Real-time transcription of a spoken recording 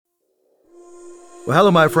Well,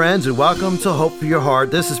 hello, my friends, and welcome to Hope for Your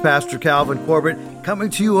Heart. This is Pastor Calvin Corbett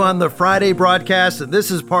coming to you on the Friday broadcast, and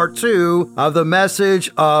this is part 2 of the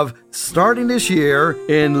message of starting this year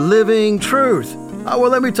in living truth.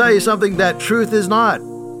 Well, let me tell you something that truth is not.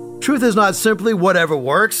 Truth is not simply whatever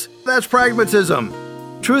works. That's pragmatism.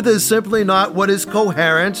 Truth is simply not what is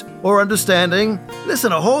coherent or understanding.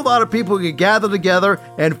 Listen, a whole lot of people can gather together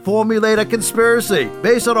and formulate a conspiracy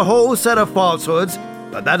based on a whole set of falsehoods,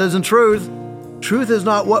 but that isn't truth. Truth is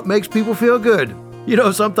not what makes people feel good. You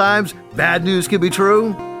know, sometimes bad news can be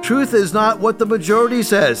true. Truth is not what the majority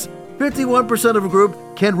says. 51% of a group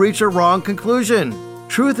can reach a wrong conclusion.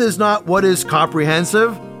 Truth is not what is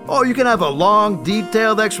comprehensive. Oh, you can have a long,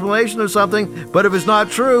 detailed explanation of something, but if it's not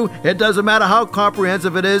true, it doesn't matter how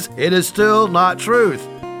comprehensive it is still not truth.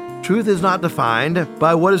 Truth is not defined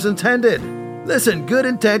by what is intended. Listen, good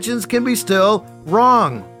intentions can be still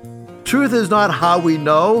wrong. Truth is not how we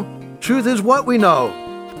know. Truth is what we know.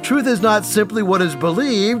 Truth is not simply what is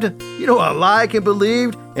believed. You know, a lie can be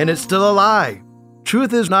believed and it's still a lie.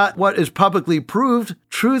 Truth is not what is publicly proved.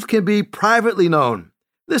 Truth can be privately known.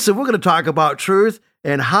 Listen, we're going to talk about truth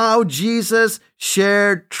and how Jesus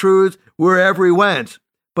shared truth wherever he went.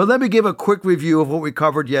 But let me give a quick review of what we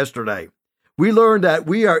covered yesterday. We learned that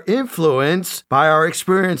we are influenced by our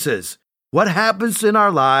experiences. What happens in our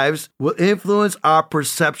lives will influence our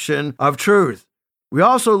perception of truth. We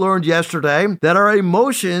also learned yesterday that our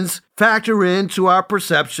emotions factor into our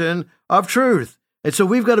perception of truth. And so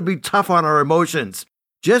we've got to be tough on our emotions.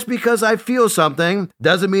 Just because I feel something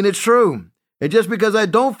doesn't mean it's true. And just because I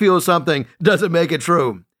don't feel something doesn't make it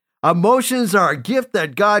true. Emotions are a gift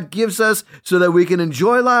that God gives us so that we can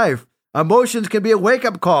enjoy life. Emotions can be a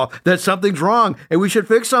wake-up call that something's wrong and we should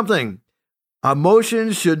fix something.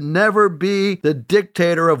 Emotions should never be the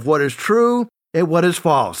dictator of what is true and what is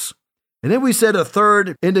false. And then we said a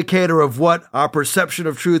third indicator of what our perception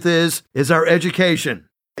of truth is our education.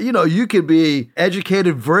 You know, you can be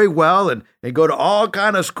educated very well and go to all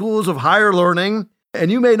kind of schools of higher learning,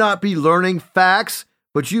 and you may not be learning facts,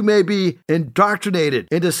 but you may be indoctrinated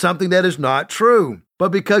into something that is not true. But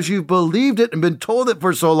because you've believed it and been told it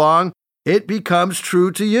for so long, it becomes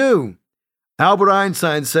true to you. Albert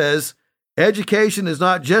Einstein says, education is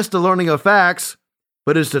not just the learning of facts,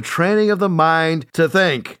 but it's the training of the mind to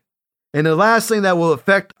think. And the last thing that will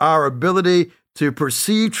affect our ability to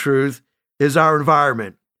perceive truth is our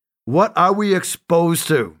environment. What are we exposed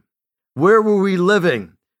to? Where were we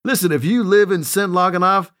living? Listen, if you live in sin long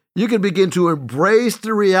enough, you can begin to embrace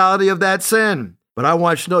the reality of that sin. But I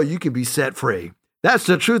want you to know you can be set free. That's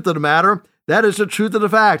the truth of the matter. That is the truth of the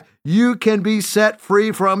fact. You can be set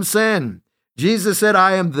free from sin. Jesus said,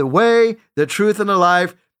 I am the way, the truth, and the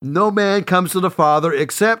life. No man comes to the Father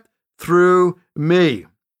except through me.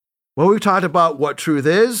 Well, we've talked about what truth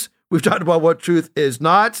is. We've talked about what truth is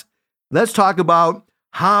not. Let's talk about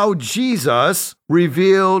how Jesus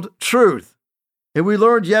revealed truth. And we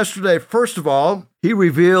learned yesterday, first of all, he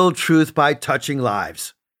revealed truth by touching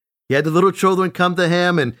lives. He had the little children come to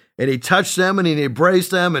him, and he touched them, and he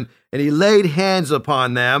embraced them, and he laid hands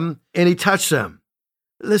upon them, and he touched them.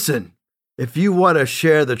 Listen, if you want to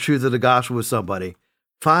share the truth of the gospel with somebody,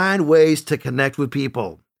 find ways to connect with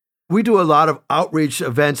people. We do a lot of outreach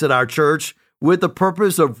events at our church with the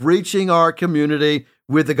purpose of reaching our community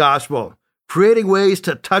with the gospel, creating ways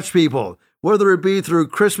to touch people, whether it be through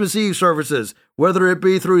Christmas Eve services, whether it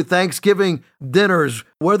be through Thanksgiving dinners,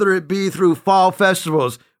 whether it be through fall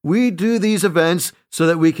festivals. We do these events so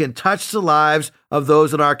that we can touch the lives of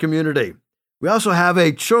those in our community. We also have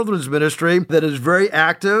a children's ministry that is very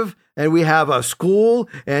active, and we have a school,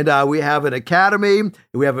 and we have an academy, and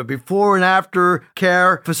we have a before and after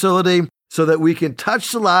care facility so that we can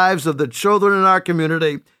touch the lives of the children in our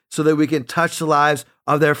community, so that we can touch the lives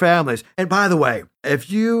of their families. And by the way,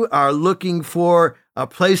 if you are looking for a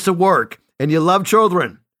place to work and you love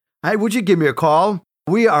children, hey, would you give me a call?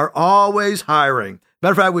 We are always hiring.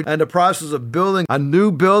 Matter of fact, we're in the process of building a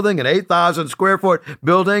new building, an 8,000 square foot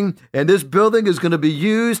building, and this building is going to be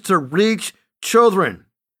used to reach children.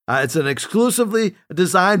 It's an exclusively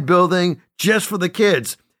designed building just for the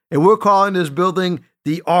kids, and we're calling this building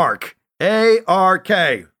the ARK,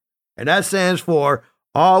 A-R-K, and that stands for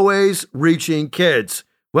Always Reaching Kids.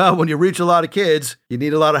 Well, when you reach a lot of kids, you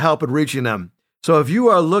need a lot of help in reaching them. So if you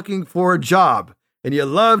are looking for a job, and you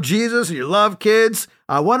love Jesus, and you love kids,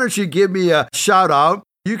 why don't you give me a shout out?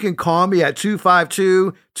 You can call me at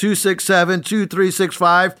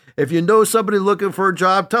 252-267-2365. If you know somebody looking for a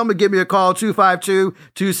job, tell them to give me a call,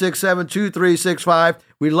 252-267-2365.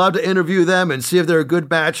 We'd love to interview them and see if they're a good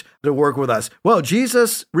match to work with us. Well,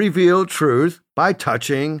 Jesus revealed truth by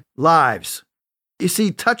touching lives. You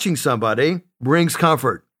see, touching somebody brings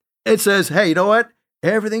comfort. It says, hey, you know what?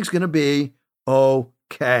 Everything's going to be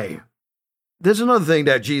okay. There's another thing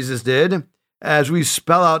that Jesus did as we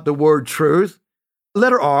spell out the word truth.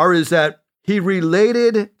 Letter R is that he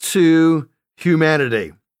related to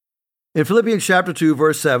humanity. In Philippians chapter 2,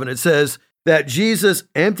 verse 7, it says that Jesus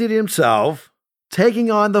emptied himself,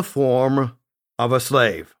 taking on the form of a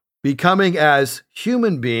slave, becoming as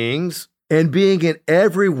human beings and being in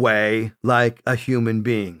every way like a human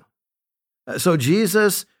being. So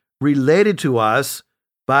Jesus related to us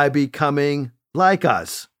by becoming like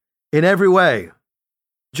us in every way.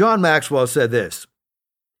 John Maxwell said this: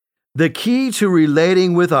 the key to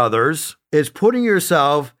relating with others is putting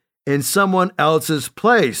yourself in someone else's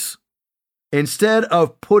place instead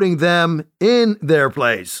of putting them in their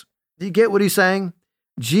place. Do you get what he's saying?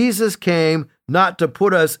 Jesus came not to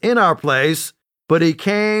put us in our place, but he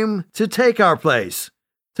came to take our place,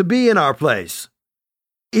 to be in our place.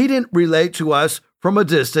 He didn't relate to us from a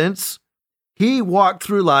distance. He walked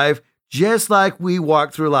through life just like we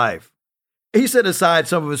walk through life. He set aside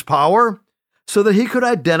some of his power so that he could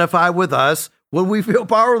identify with us when we feel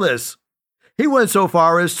powerless. He went so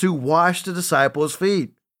far as to wash the disciples'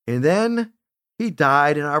 feet, and then he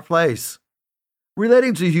died in our place.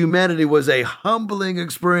 Relating to humanity was a humbling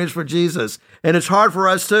experience for Jesus, and it's hard for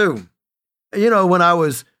us too. You know, when I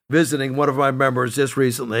was visiting one of my members just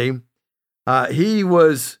recently, he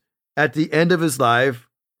was at the end of his life,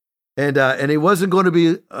 and he wasn't going to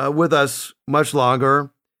be with us much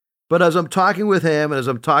longer. But as I'm talking with him, and as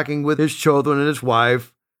I'm talking with his children and his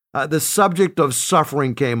wife, the subject of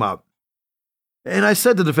suffering came up. And I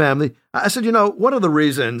said to the family, I said, you know, one of the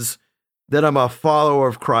reasons that I'm a follower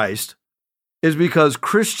of Christ is because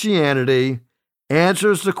Christianity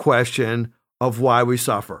answers the question of why we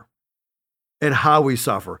suffer and how we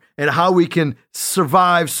suffer and how we can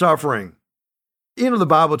survive suffering. You know, the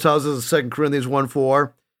Bible tells us in 2 Corinthians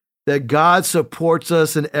 1:4 that God supports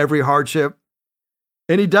us in every hardship.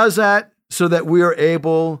 And he does that so that we are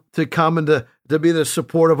able to come and to be the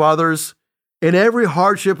support of others in every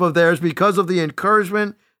hardship of theirs because of the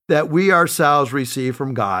encouragement that we ourselves receive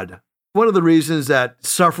from God. One of the reasons that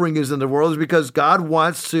suffering is in the world is because God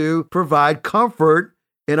wants to provide comfort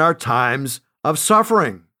in our times of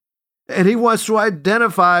suffering. And he wants to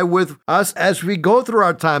identify with us as we go through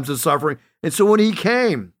our times of suffering. And so when he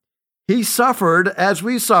came, he suffered as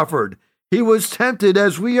we suffered. He was tempted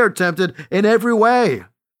as we are tempted in every way.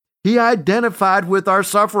 He identified with our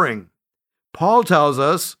suffering. Paul tells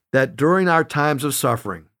us that during our times of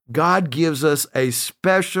suffering, God gives us a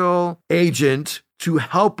special agent to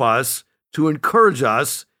help us, to encourage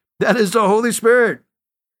us. That is the Holy Spirit.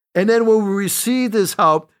 And then when we receive this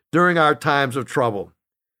help during our times of trouble,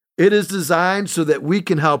 it is designed so that we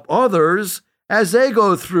can help others as they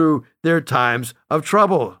go through their times of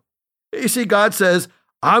trouble. You see, God says,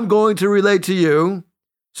 I'm going to relate to you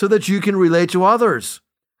so that you can relate to others.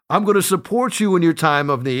 I'm going to support you in your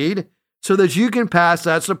time of need so that you can pass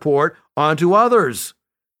that support on to others.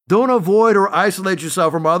 Don't avoid or isolate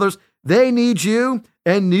yourself from others. They need you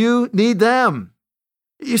and you need them.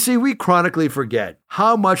 You see, we chronically forget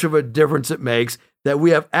how much of a difference it makes that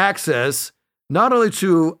we have access not only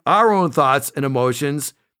to our own thoughts and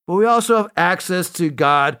emotions, but we also have access to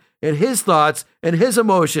God and his thoughts and his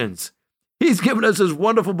emotions. He's given us this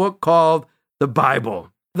wonderful book called the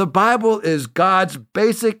Bible. The Bible is God's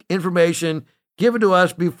basic information given to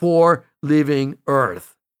us before leaving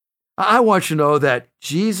earth. I want you to know that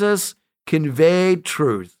Jesus conveyed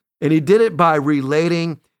truth, and he did it by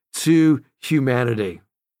relating to humanity.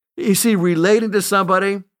 You see, relating to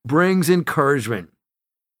somebody brings encouragement.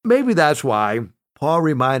 Maybe that's why Paul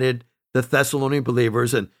reminded the Thessalonian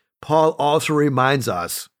believers, and Paul also reminds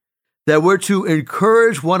us that we're to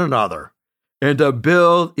encourage one another and to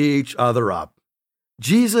build each other up.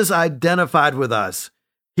 Jesus identified with us.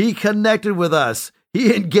 He connected with us.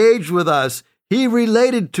 He engaged with us. He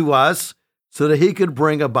related to us so that he could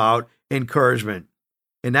bring about encouragement.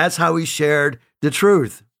 And that's how he shared the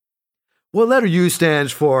truth. Well, letter U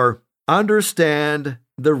stands for understand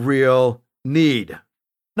the real need.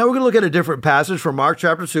 Now we're going to look at a different passage from Mark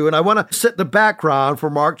chapter 2, and I want to set the background for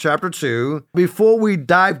Mark chapter 2 before we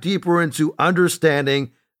dive deeper into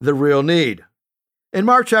understanding the real need. In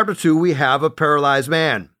Mark chapter 2, we have a paralyzed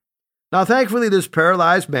man. Now, thankfully, this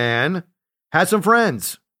paralyzed man had some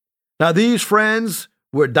friends. Now, these friends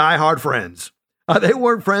were diehard friends. They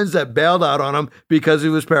weren't friends that bailed out on him because he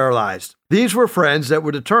was paralyzed. These were friends that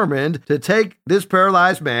were determined to take this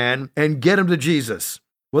paralyzed man and get him to Jesus.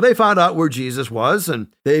 Well, they found out where Jesus was, and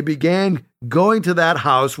they began going to that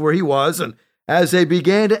house where he was. And as they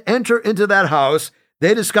began to enter into that house,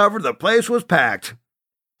 they discovered the place was packed.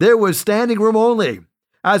 There was standing room only.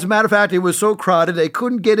 As a matter of fact, it was so crowded they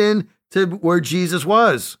couldn't get in to where Jesus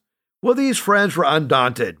was. Well, these friends were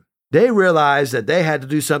undaunted. They realized that they had to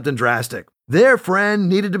do something drastic. Their friend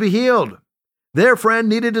needed to be healed. Their friend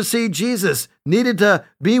needed to see Jesus, needed to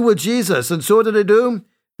be with Jesus. And so what did they do?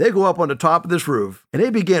 They go up on the top of this roof and they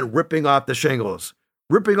began ripping off the shingles,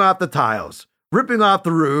 ripping off the tiles, ripping off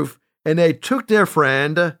the roof. And they took their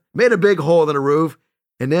friend, made a big hole in the roof,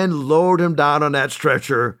 and then lowered him down on that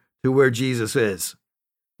stretcher to where Jesus is.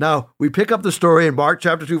 Now, we pick up the story in Mark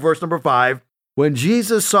chapter 2, verse number 5. When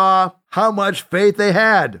Jesus saw how much faith they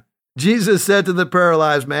had, Jesus said to the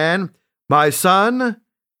paralyzed man, "My son,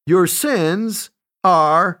 your sins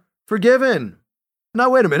are forgiven."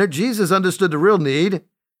 Now, wait a minute. Jesus understood the real need.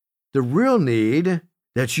 The real need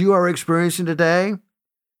that you are experiencing today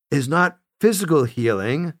is not physical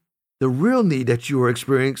healing. The real need that you are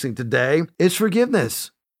experiencing today is forgiveness.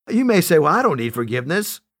 You may say, well, I don't need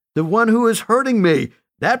forgiveness. The one who is hurting me,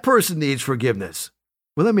 that person needs forgiveness.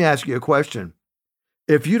 Well, let me ask you a question.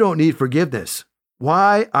 If you don't need forgiveness,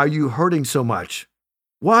 why are you hurting so much?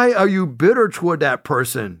 Why are you bitter toward that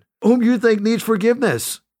person whom you think needs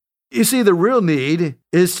forgiveness? You see, the real need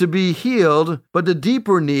is to be healed, but the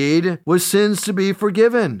deeper need was sins to be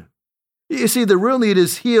forgiven. You see, the real need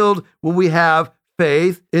is healed when we have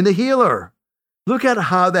faith in the healer. Look at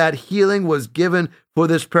how that healing was given for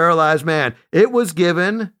this paralyzed man. It was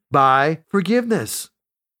given by forgiveness.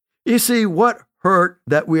 You see, what hurt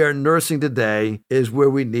that we are nursing today is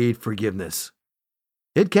where we need forgiveness.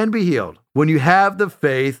 It can be healed when you have the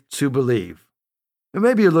faith to believe. And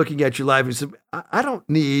maybe you're looking at your life and say, I don't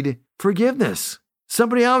need forgiveness.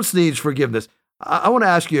 Somebody else needs forgiveness. I want to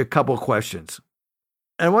ask you a couple questions.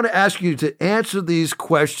 And I want to ask you to answer these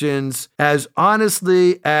questions as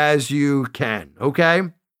honestly as you can, okay?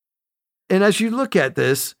 And as you look at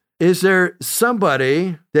this, is there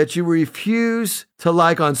somebody that you refuse to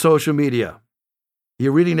like on social media?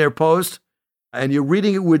 You're reading their post and you're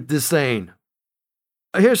reading it with disdain.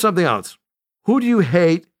 Here's something else. Who do you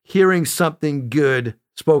hate hearing something good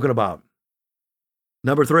spoken about?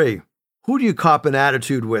 Number 3, who do you cop an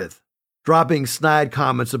attitude with, dropping snide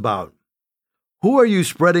comments about? Who are you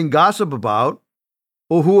spreading gossip about?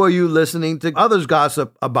 Or who are you listening to others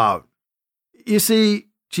gossip about? You see,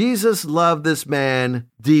 Jesus loved this man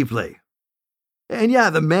deeply. And yeah,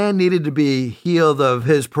 the man needed to be healed of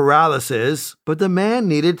his paralysis, but the man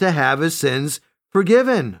needed to have his sins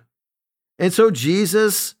forgiven. And so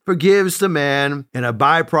Jesus forgives the man, and a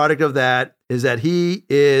byproduct of that is that he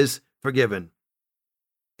is forgiven.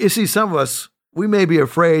 You see, some of us, we may be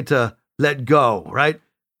afraid to let go, right?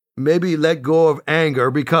 Maybe let go of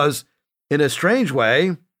anger because in a strange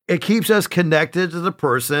way, it keeps us connected to the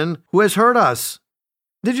person who has hurt us.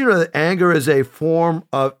 Did you know that anger is a form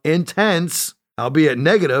of intense, albeit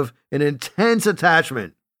negative, an intense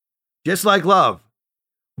attachment? Just like love.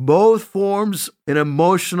 Both forms an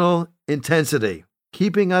emotional intensity,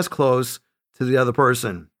 keeping us close to the other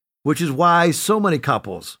person, which is why so many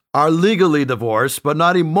couples are legally divorced, but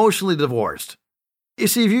not emotionally divorced. You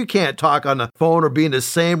see, if you can't talk on the phone or be in the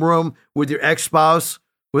same room with your ex-spouse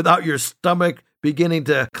without your stomach beginning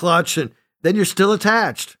to clutch, and then you're still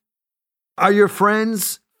attached. Are your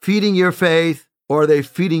friends feeding your faith or are they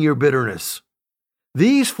feeding your bitterness?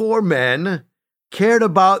 These 4 men cared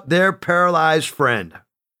about their paralyzed friend.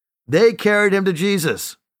 They carried him to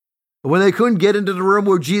Jesus. When they couldn't get into the room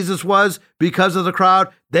where Jesus was because of the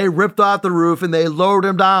crowd, they ripped off the roof and they lowered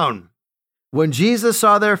him down. When Jesus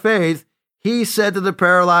saw their faith, he said to the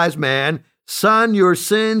paralyzed man, "Son, your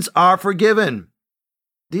sins are forgiven."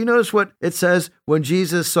 Do you notice what it says when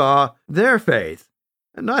Jesus saw their faith?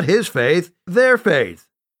 Not his faith, their faith.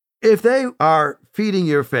 If they are feeding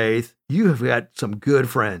your faith, you have got some good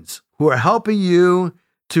friends who are helping you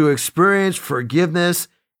to experience forgiveness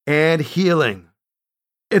and healing.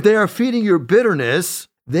 If they are feeding your bitterness,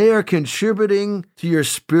 they are contributing to your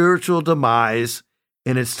spiritual demise,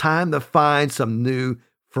 and it's time to find some new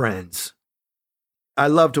friends. I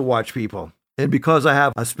love to watch people. And because I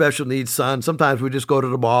have a special needs son, sometimes we just go to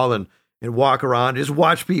the mall and walk around, just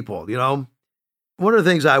watch people, you know. One of the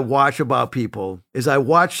things I watch about people is I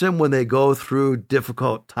watch them when they go through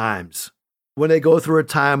difficult times, when they go through a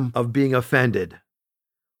time of being offended.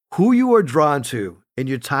 Who you are drawn to in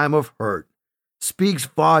your time of hurt speaks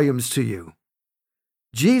volumes to you.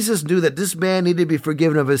 Jesus knew that this man needed to be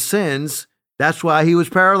forgiven of his sins. That's why he was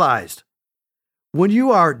paralyzed. When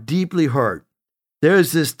you are deeply hurt, there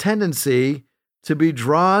is this tendency to be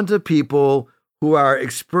drawn to people who are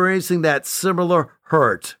experiencing that similar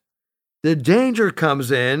hurt. The danger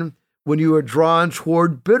comes in when you are drawn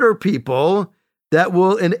toward bitter people that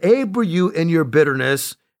will enable you in your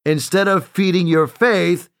bitterness instead of feeding your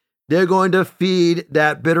faith, they're going to feed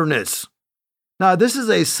that bitterness. Now, this is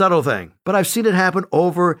a subtle thing, but I've seen it happen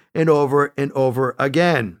over and over and over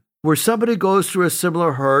again, where somebody goes through a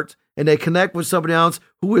similar hurt and they connect with somebody else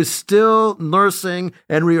who is still nursing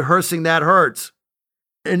and rehearsing that hurt.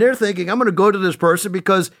 And they're thinking, I'm going to go to this person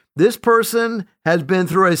because this person has been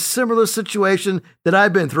through a similar situation that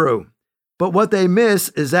I've been through. But what they miss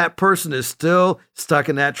is that person is still stuck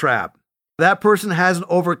in that trap. That person hasn't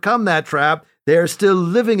overcome that trap. They are still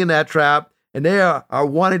living in that trap, and they are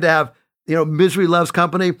wanting to have, misery loves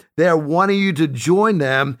company. They are wanting you to join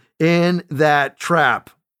them in that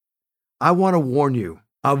trap. I want to warn you,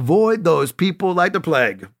 avoid those people like the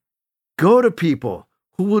plague. Go to people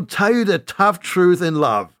who will tell you the tough truth in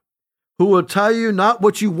love, who will tell you not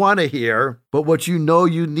what you want to hear, but what you know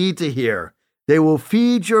you need to hear. They will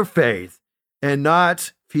feed your faith and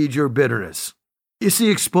not feed your bitterness. You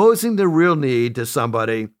see, exposing the real need to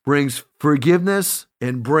somebody brings forgiveness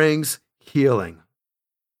and brings healing.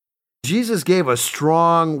 Jesus gave a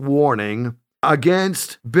strong warning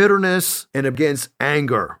against bitterness and against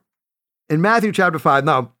anger. In Matthew chapter 5,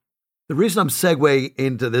 now, the reason I'm segueing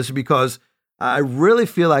into this is because I really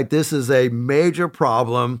feel like this is a major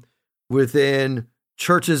problem within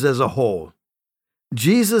churches as a whole.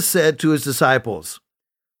 Jesus said to his disciples,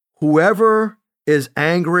 whoever is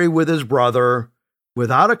angry with his brother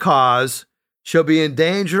without a cause shall be in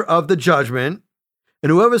danger of the judgment,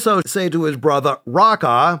 and whoever shall say to his brother,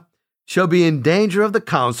 Raca, shall be in danger of the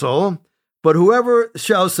council, but whoever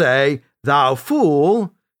shall say, thou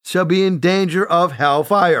fool, shall be in danger of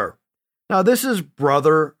hellfire. Now, this is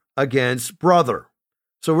brother against brother.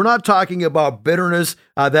 So we're not talking about bitterness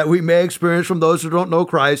that we may experience from those who don't know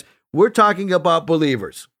Christ. We're talking about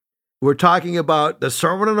believers. We're talking about the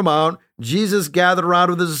Sermon on the Mount, Jesus gathered around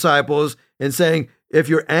with his disciples and saying, if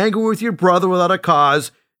you're angry with your brother without a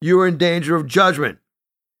cause, you're in danger of judgment.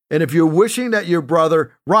 And if you're wishing that your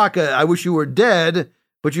brother, Raca, I wish you were dead,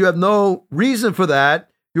 but you have no reason for that,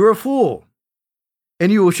 you're a fool.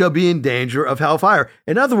 And you shall be in danger of hellfire.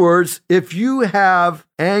 In other words, if you have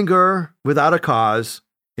anger without a cause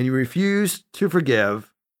and you refuse to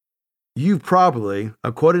forgive, you probably,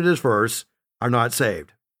 according to this verse, are not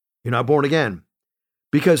saved. You're not born again.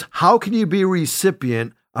 Because how can you be a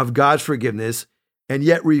recipient of God's forgiveness and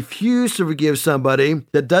yet refuse to forgive somebody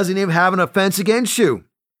that doesn't even have an offense against you?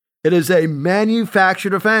 It is a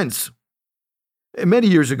manufactured offense. Many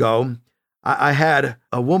years ago, I had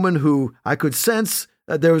a woman who I could sense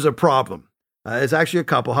that there was a problem. It's actually a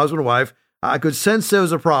couple, husband and wife. I could sense there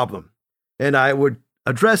was a problem. And I would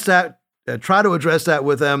address that, try to address that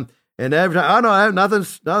with them. And every time, oh,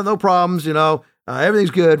 no, no problems,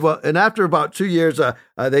 everything's good. Well, and after about 2 years,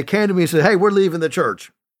 they came to me and said, hey, we're leaving the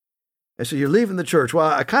church. I said, you're leaving the church? Well,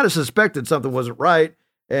 I kind of suspected something wasn't right.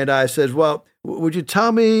 And I said, well, would you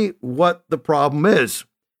tell me what the problem is?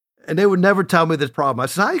 And they would never tell me this problem. I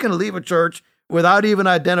said, how are you going to leave a church without even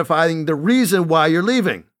identifying the reason why you're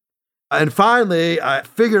leaving? And finally, I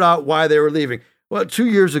figured out why they were leaving. Well, 2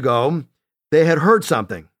 years ago, they had heard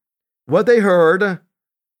something. What they heard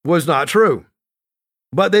was not true,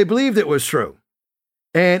 but they believed it was true.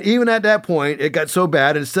 And even at that point, it got so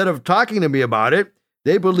bad, instead of talking to me about it,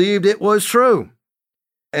 they believed it was true.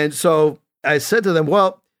 And so I said to them,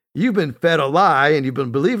 well, you've been fed a lie and you've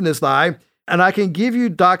been believing this lie, and I can give you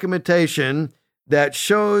documentation that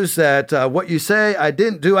shows that what you say I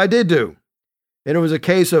didn't do, I did do. And it was a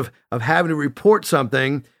case of having to report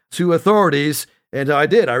something to authorities, and I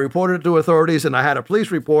did. I reported it to authorities, and I had a police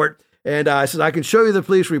report, and I said, I can show you the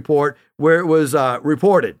police report where it was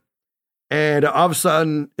reported. And all of a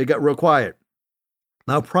sudden, it got real quiet.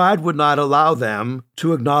 Now, pride would not allow them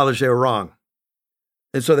to acknowledge they were wrong.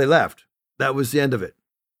 And so they left. That was the end of it.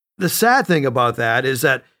 The sad thing about that is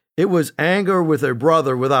that it was anger with a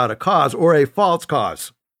brother without a cause or a false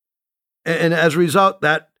cause. And as a result,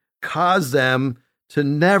 that caused them to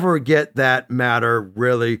never get that matter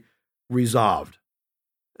really resolved.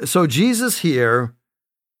 So Jesus here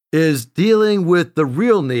is dealing with the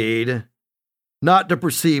real need, not the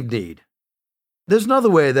perceived need. There's another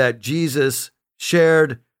way that Jesus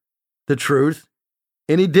shared the truth,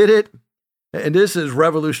 and he did it, and this is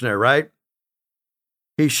revolutionary, right?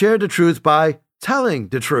 He shared the truth by telling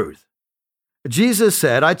the truth. Jesus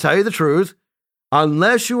said, I tell you the truth,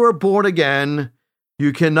 unless you are born again,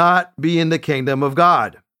 you cannot be in the kingdom of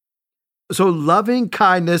God. So loving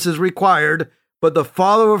kindness is required, but the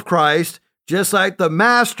follower of Christ, just like the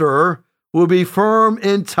master, will be firm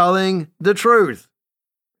in telling the truth.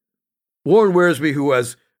 Warren Wiersbe, who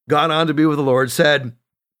has gone on to be with the Lord, said,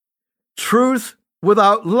 truth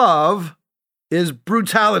without love is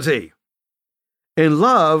brutality. And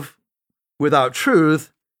love without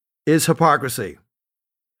truth is hypocrisy.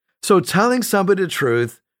 So telling somebody the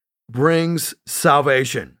truth brings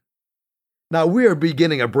salvation. Now, we are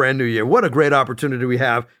beginning a brand new year. What a great opportunity we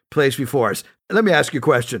have placed before us. Let me ask you a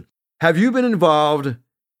question. Have you been involved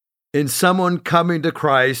in someone coming to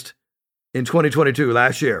Christ in 2022,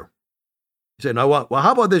 last year? You say, no, what? Well,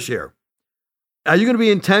 how about this year? Are you going to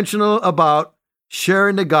be intentional about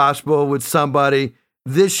sharing the gospel with somebody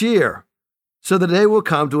this year so that they will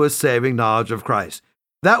come to a saving knowledge of Christ?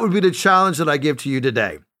 That would be the challenge that I give to you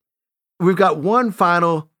today. We've got one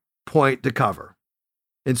final point to cover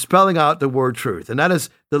in spelling out the word truth, and that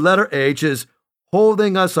is the letter H is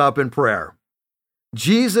holding us up in prayer.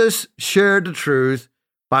 Jesus shared the truth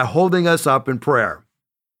by holding us up in prayer.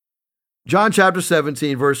 John chapter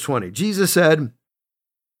 17, verse 20, Jesus said,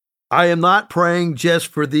 I am not praying just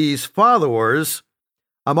for these followers.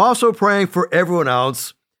 I'm also praying for everyone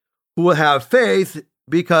else who will have faith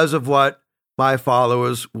because of what my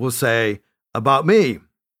followers will say about me.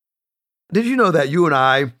 Did you know that you and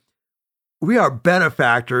I, we are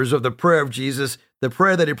benefactors of the prayer of Jesus, the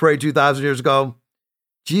prayer that he prayed 2,000 years ago?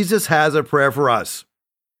 Jesus has a prayer for us.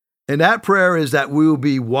 And that prayer is that we will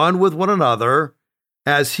be one with one another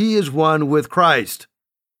as he is one with Christ.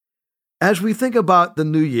 As we think about the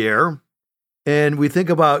new year and we think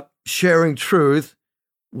about sharing truth,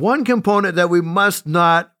 one component that we must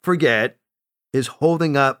not forget is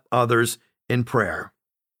holding up others in prayer.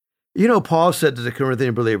 You know, Paul said to the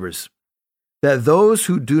Corinthian believers that those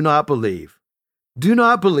who do not believe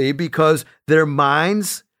because their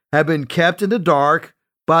minds have been kept in the dark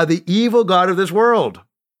by the evil god of this world.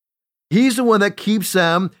 He's the one that keeps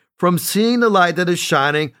them from seeing the light that is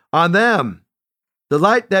shining on them. The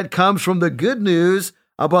light that comes from the good news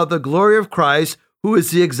about the glory of Christ, who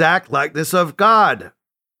is the exact likeness of God.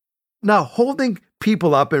 Now, holding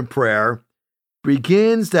people up in prayer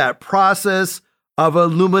begins that process of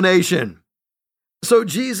illumination. So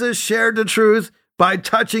Jesus shared the truth by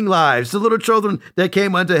touching lives, the little children that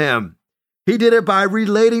came unto him. He did it by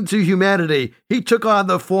relating to humanity. He took on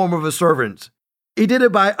the form of a servant. He did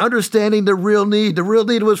it by understanding the real need. The real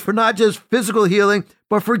need was for not just physical healing,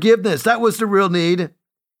 but forgiveness. That was the real need.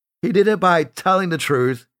 He did it by telling the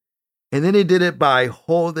truth. And then he did it by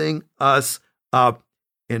holding us up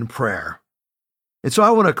in prayer. And so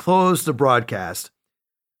I want to close the broadcast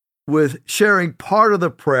with sharing part of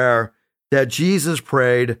the prayer that Jesus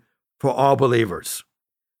prayed for all believers.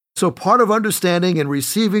 So part of understanding and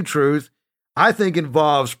receiving truth, I think,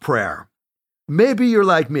 involves prayer. Maybe you're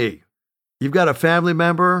like me. You've got a family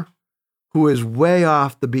member who is way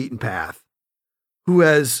off the beaten path, who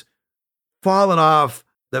has fallen off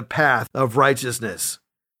the path of righteousness.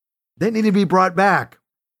 They need to be brought back.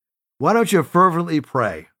 Why don't you fervently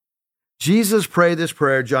pray? Jesus prayed this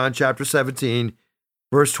prayer, John chapter 17,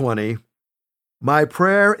 verse 20. My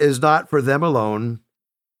prayer is not for them alone.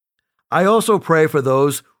 I also pray for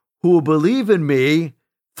those who will believe in me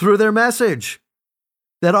through their message,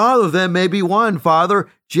 that all of them may be one, Father,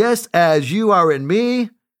 just as you are in me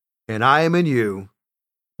and I am in you.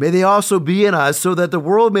 May they also be in us so that the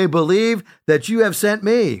world may believe that you have sent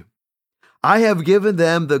me. I have given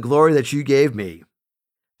them the glory that you gave me,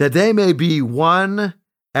 that they may be one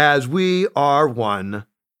as we are one,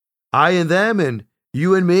 I and them and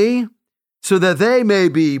you and me, so that they may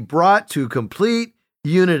be brought to complete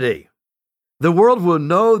unity. The world will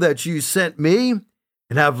know that you sent me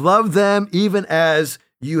and have loved them even as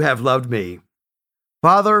you have loved me.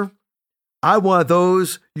 Father, I want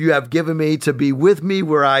those you have given me to be with me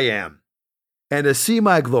where I am and to see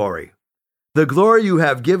my glory, the glory you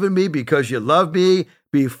have given me because you loved me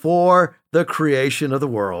before the creation of the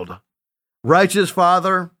world. Righteous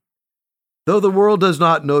Father, though the world does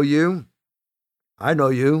not know you, I know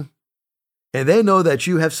you, and they know that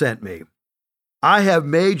you have sent me. I have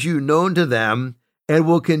made you known to them and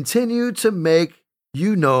will continue to make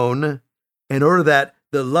you known in order that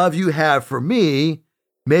the love you have for me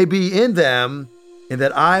may be in them and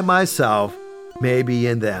that I myself may be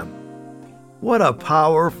in them. What a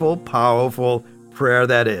powerful, powerful prayer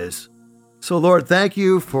that is. So Lord, thank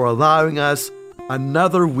you for allowing us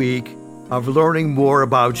another week of learning more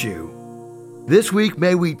about you. This week,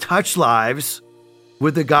 may we touch lives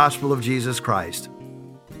with the gospel of Jesus Christ.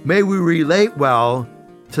 May we relate well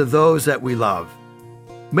to those that we love.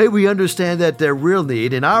 May we understand that their real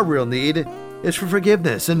need and our real need is for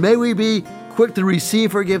forgiveness. And may we be quick to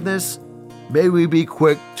receive forgiveness. May we be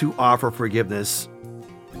quick to offer forgiveness.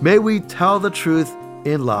 May we tell the truth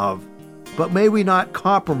in love, but may we not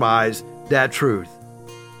compromise that truth.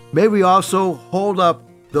 May we also hold up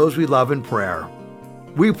those we love in prayer.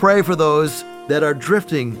 We pray for those that are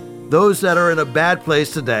drifting those that are in a bad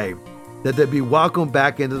place today, that they be welcomed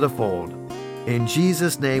back into the fold. In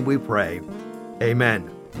Jesus' name we pray. Amen.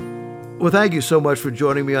 Well, thank you so much for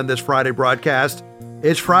joining me on this Friday broadcast.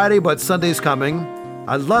 It's Friday, but Sunday's coming.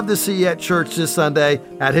 I'd love to see you at church this Sunday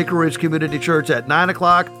at Hickory Ridge Community Church at 9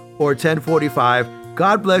 o'clock or 10:45.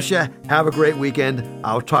 God bless you. Have a great weekend.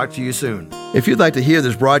 I'll talk to you soon. If you'd like to hear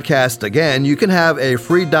this broadcast again, you can have a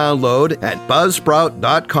free download at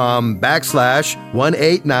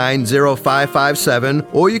buzzsprout.com/1890557,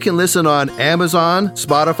 or you can listen on Amazon,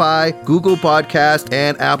 Spotify, Google Podcast,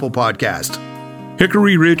 and Apple Podcast.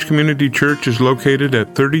 Hickory Ridge Community Church is located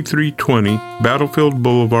at 3320 Battlefield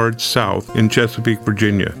Boulevard South in Chesapeake,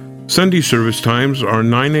 Virginia. Sunday service times are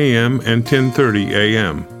 9 a.m. and 10:30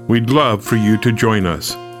 a.m. We'd love for you to join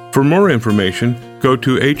us. For more information, go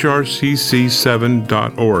to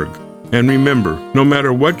hrcc7.org. And remember, no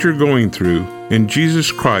matter what you're going through, in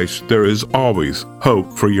Jesus Christ there is always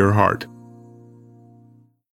hope for your heart.